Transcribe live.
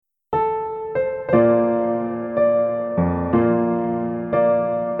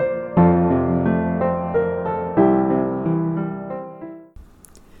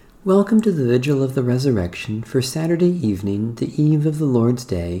Welcome to the Vigil of the Resurrection for Saturday evening, the eve of the Lord's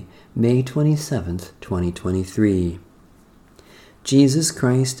Day, May 27th, 2023. Jesus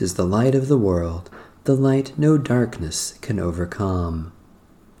Christ is the light of the world, the light no darkness can overcome.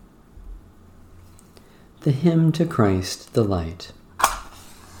 The Hymn to Christ the Light.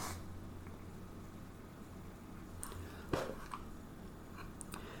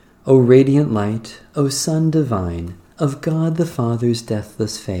 O radiant light, O Sun divine, of God the Father's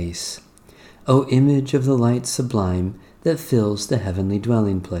deathless face, O image of the light sublime that fills the heavenly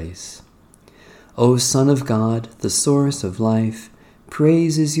dwelling place. O Son of God, the source of life,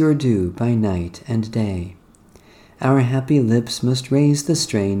 praise is your due by night and day. Our happy lips must raise the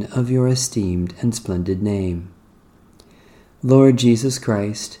strain of your esteemed and splendid name. Lord Jesus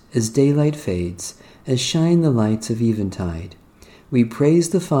Christ, as daylight fades, as shine the lights of eventide, we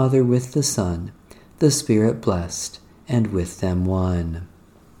praise the Father with the Son, the Spirit blessed, and with them one.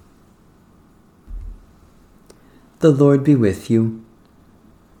 The Lord be with you.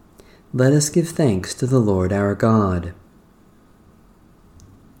 Let us give thanks to the Lord our God.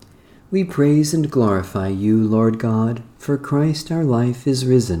 We praise and glorify you, Lord God, for Christ our life is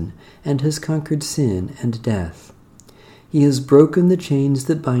risen and has conquered sin and death. He has broken the chains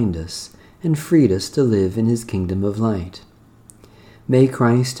that bind us and freed us to live in his kingdom of light. May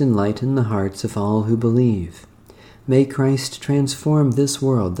Christ enlighten the hearts of all who believe. May Christ transform this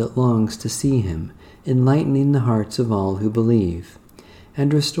world that longs to see him, enlightening the hearts of all who believe,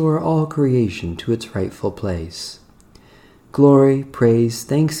 and restore all creation to its rightful place. Glory, praise,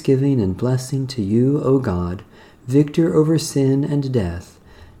 thanksgiving, and blessing to you, O God, victor over sin and death,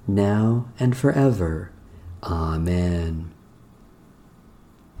 now and forever. Amen.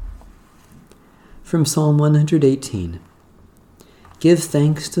 From Psalm 118. Give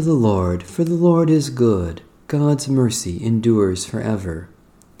thanks to the Lord, for the Lord is good. God's mercy endures forever.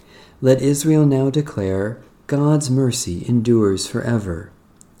 Let Israel now declare, God's mercy endures forever.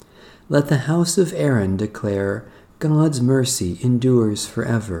 Let the house of Aaron declare, God's mercy endures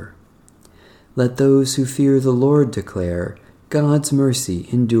forever. Let those who fear the Lord declare, God's mercy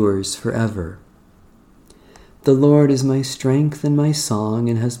endures forever. The Lord is my strength and my song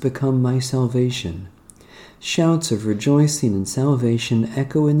and has become my salvation. Shouts of rejoicing and salvation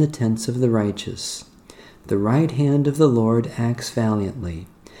echo in the tents of the righteous. The right hand of the Lord acts valiantly.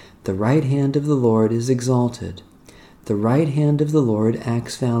 The right hand of the Lord is exalted. The right hand of the Lord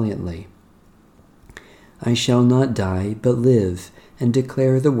acts valiantly. I shall not die, but live, and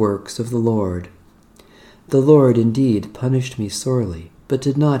declare the works of the Lord. The Lord indeed punished me sorely, but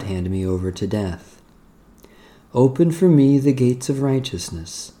did not hand me over to death. Open for me the gates of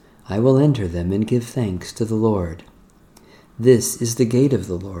righteousness. I will enter them and give thanks to the Lord. This is the gate of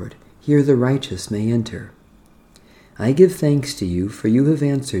the Lord. Here the righteous may enter. I give thanks to you, for you have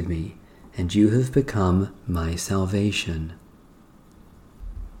answered me, and you have become my salvation.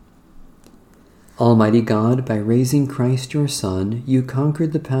 Almighty God, by raising Christ your Son, you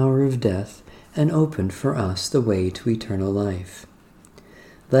conquered the power of death and opened for us the way to eternal life.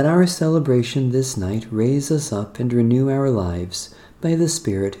 Let our celebration this night raise us up and renew our lives by the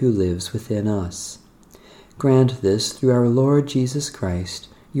Spirit who lives within us. Grant this through our Lord Jesus Christ,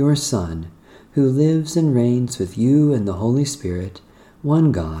 your Son, who lives and reigns with you and the Holy Spirit,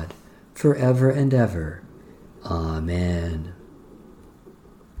 one God, forever and ever. Amen.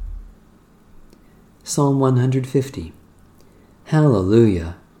 Psalm 150.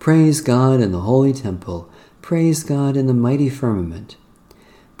 Hallelujah! Praise God in the holy temple. Praise God in the mighty firmament.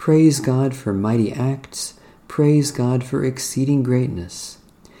 Praise God for mighty acts. Praise God for exceeding greatness.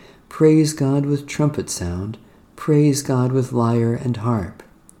 Praise God with trumpet sound. Praise God with lyre and harp.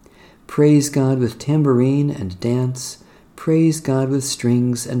 Praise God with tambourine and dance. Praise God with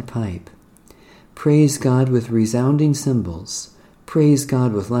strings and pipe. Praise God with resounding cymbals. Praise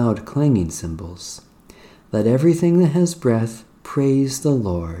God with loud clanging cymbals. Let everything that has breath praise the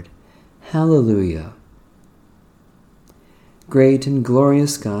Lord. Hallelujah. Great and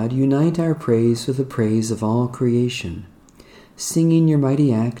glorious God, unite our praise with the praise of all creation, singing your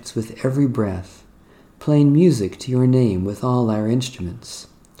mighty acts with every breath, playing music to your name with all our instruments,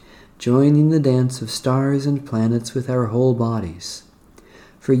 joining the dance of stars and planets with our whole bodies.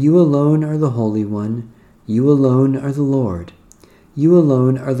 For you alone are the Holy One, you alone are the Lord, you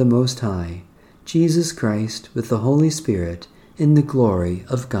alone are the Most High, Jesus Christ with the Holy Spirit, in the glory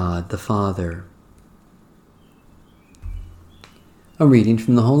of God the Father. A reading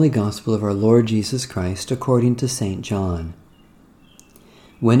from the Holy Gospel of our Lord Jesus Christ according to St. John.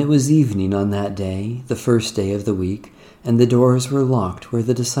 When it was evening on that day, the first day of the week, and the doors were locked where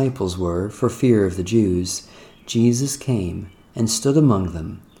the disciples were for fear of the Jews, Jesus came and stood among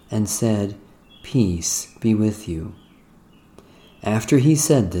them and said, "Peace be with you." After he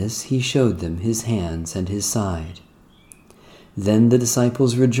said this, he showed them his hands and his side. Then the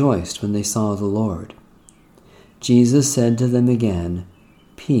disciples rejoiced when they saw the Lord. Jesus said to them again,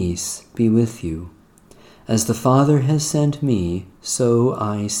 "Peace be with you. As the Father has sent me, so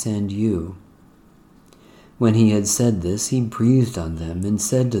I send you." When he had said this, he breathed on them and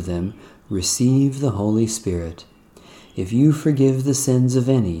said to them, "Receive the Holy Spirit. If you forgive the sins of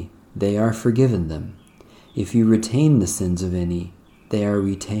any, they are forgiven them. If you retain the sins of any, they are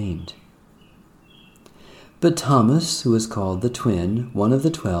retained." But Thomas, who was called the Twin, one of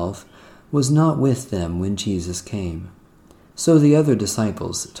the 12, was not with them when Jesus came. So the other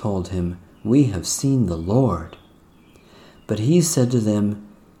disciples told him, "We have seen the Lord." But he said to them,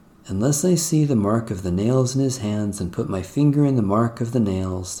 "Unless I see the mark of the nails in his hands, and put my finger in the mark of the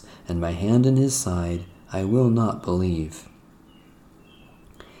nails, and my hand in his side, I will not believe."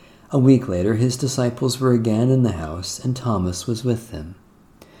 A week later, his disciples were again in the house, and Thomas was with them.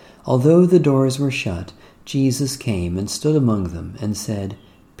 Although the doors were shut, Jesus came and stood among them and said,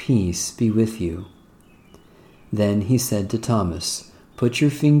 "Peace be with you." Then he said to Thomas, "Put your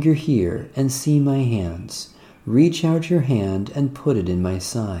finger here and see my hands. Reach out your hand and put it in my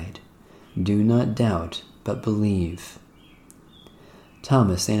side. Do not doubt, but believe."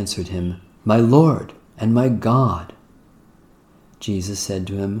 Thomas answered him, "My Lord and my God." Jesus said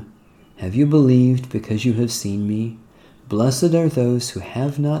to him, "Have you believed because you have seen me? Blessed are those who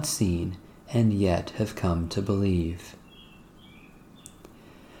have not seen and yet have come to believe."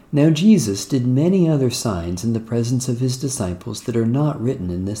 Now Jesus did many other signs in the presence of his disciples that are not written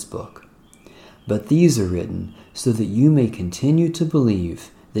in this book. But these are written so that you may continue to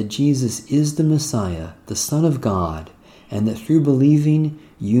believe that Jesus is the Messiah, the Son of God, and that through believing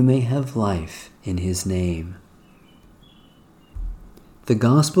you may have life in his name. The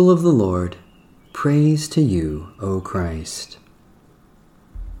Gospel of the Lord. Praise to you, O Christ.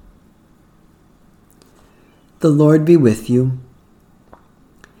 The Lord be with you.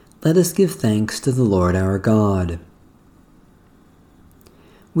 Let us give thanks to the Lord our God.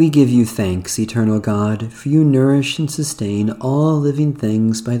 We give you thanks, eternal God, for you nourish and sustain all living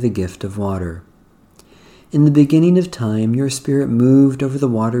things by the gift of water. In the beginning of time, your Spirit moved over the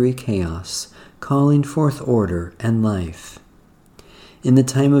watery chaos, calling forth order and life. In the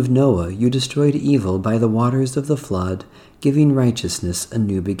time of Noah, you destroyed evil by the waters of the flood, giving righteousness a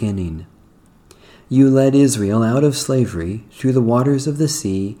new beginning. You led Israel out of slavery through the waters of the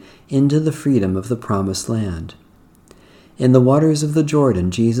sea into the freedom of the promised land. In the waters of the Jordan,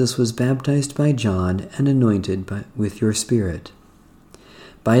 Jesus was baptized by John and anointed with your Spirit.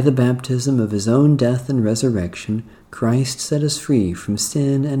 By the baptism of his own death and resurrection, Christ set us free from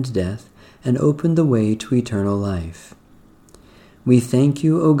sin and death and opened the way to eternal life. We thank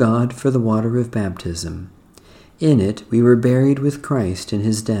you, O God, for the water of baptism. In it we were buried with Christ in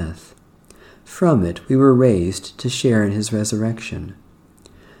his death. From it we were raised to share in his resurrection.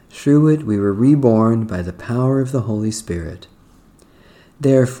 Through it we were reborn by the power of the Holy Spirit.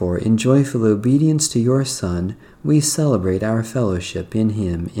 Therefore, in joyful obedience to your Son, we celebrate our fellowship in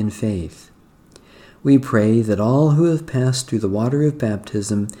him in faith. We pray that all who have passed through the water of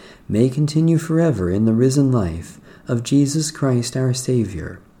baptism may continue forever in the risen life of Jesus Christ our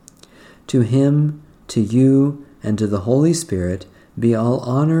Savior. To him, to you, and to the Holy Spirit be all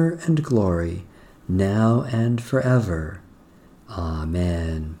honor and glory, now and forever.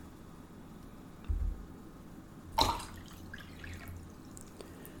 Amen.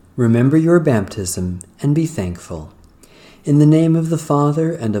 Remember your baptism and be thankful. In the name of the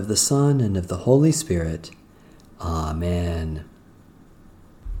Father, and of the Son, and of the Holy Spirit. Amen.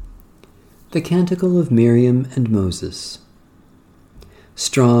 The Canticle of Miriam and Moses.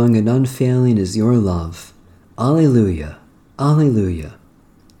 Strong and unfailing is your love. Alleluia, alleluia.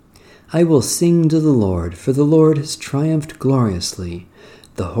 I will sing to the Lord, for the Lord has triumphed gloriously.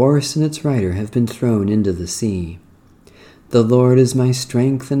 The horse and its rider have been thrown into the sea. The Lord is my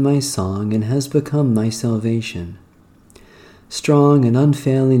strength and my song, and has become my salvation. Strong and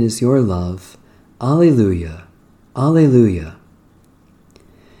unfailing is your love. Alleluia, alleluia.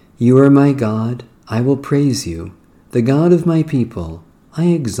 You are my God, I will praise you. The God of my people, I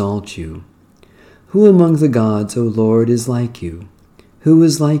exalt you. Who among the gods, O Lord, is like you? Who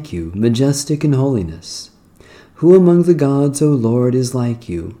is like you, majestic in holiness? Who among the gods, O Lord, is like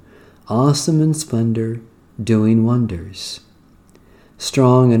you, awesome in splendor, doing wonders?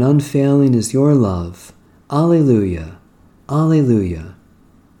 Strong and unfailing is your love. Alleluia, alleluia.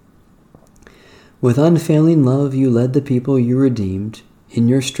 With unfailing love you led the people you redeemed. In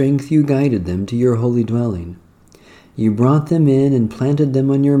your strength you guided them to your holy dwelling. You brought them in and planted them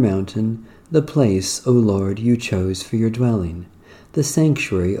on your mountain, the place, O Lord, you chose for your dwelling. The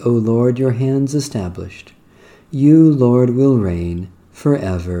sanctuary, O Lord, your hands established. You, Lord, will reign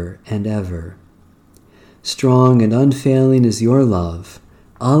forever and ever. Strong and unfailing is your love.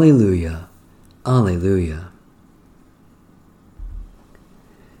 Alleluia, alleluia.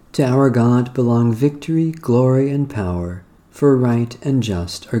 To our God belong victory, glory, and power, for right and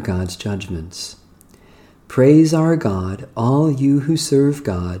just are God's judgments. Praise our God, all you who serve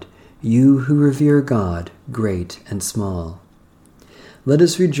God, you who revere God, great and small. Let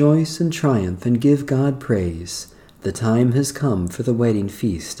us rejoice and triumph and give God praise. The time has come for the wedding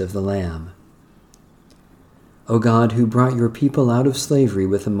feast of the Lamb. O God, who brought your people out of slavery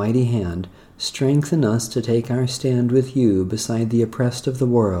with a mighty hand, strengthen us to take our stand with you beside the oppressed of the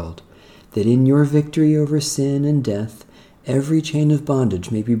world, that in your victory over sin and death every chain of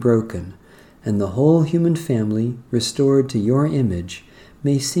bondage may be broken, and the whole human family, restored to your image,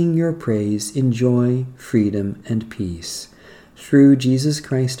 may sing your praise in joy, freedom, and peace. Through Jesus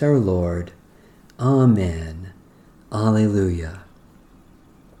Christ our Lord. Amen. Alleluia.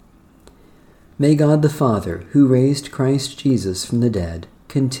 May God the Father, who raised Christ Jesus from the dead,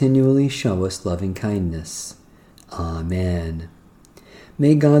 continually show us loving kindness. Amen.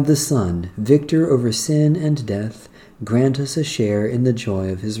 May God the Son, victor over sin and death, grant us a share in the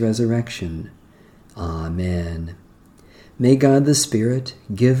joy of his resurrection. Amen. May God the Spirit,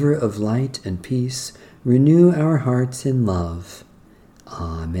 giver of light and peace, renew our hearts in love.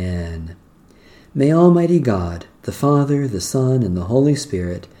 Amen. May Almighty God, the Father, the Son, and the Holy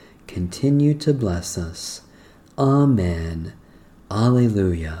Spirit, continue to bless us. Amen.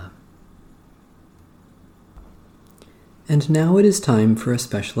 Alleluia. And now it is time for a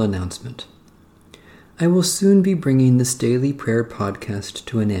special announcement. I will soon be bringing this daily prayer podcast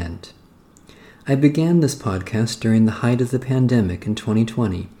to an end. I began this podcast during the height of the pandemic in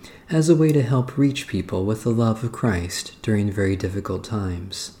 2020 as a way to help reach people with the love of Christ during very difficult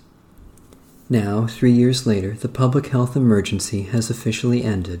times. Now, 3 years later, the public health emergency has officially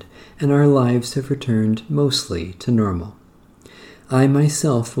ended, and our lives have returned mostly to normal. I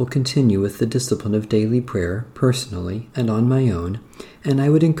myself will continue with the discipline of daily prayer, personally and on my own, and I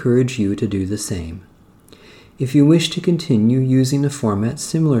would encourage you to do the same. If you wish to continue using a format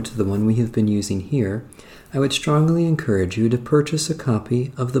similar to the one we have been using here, I would strongly encourage you to purchase a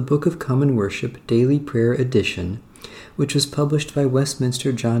copy of the Book of Common Worship Daily Prayer Edition, which was published by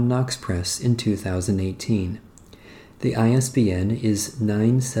Westminster John Knox Press in 2018. The ISBN is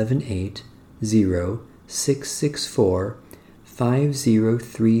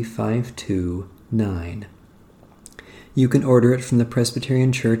 978-664-50352-9. You can order it from the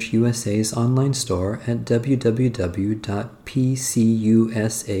Presbyterian Church USA's online store at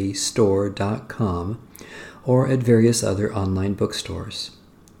www.pcusastore.com or at various other online bookstores.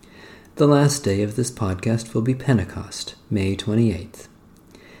 The last day of this podcast will be Pentecost, May 28th.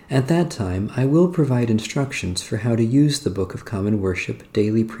 At that time, I will provide instructions for how to use the Book of Common Worship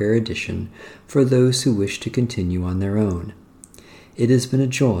Daily Prayer Edition for those who wish to continue on their own. It has been a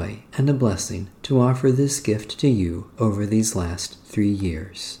joy and a blessing to offer this gift to you over these last 3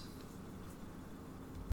 years.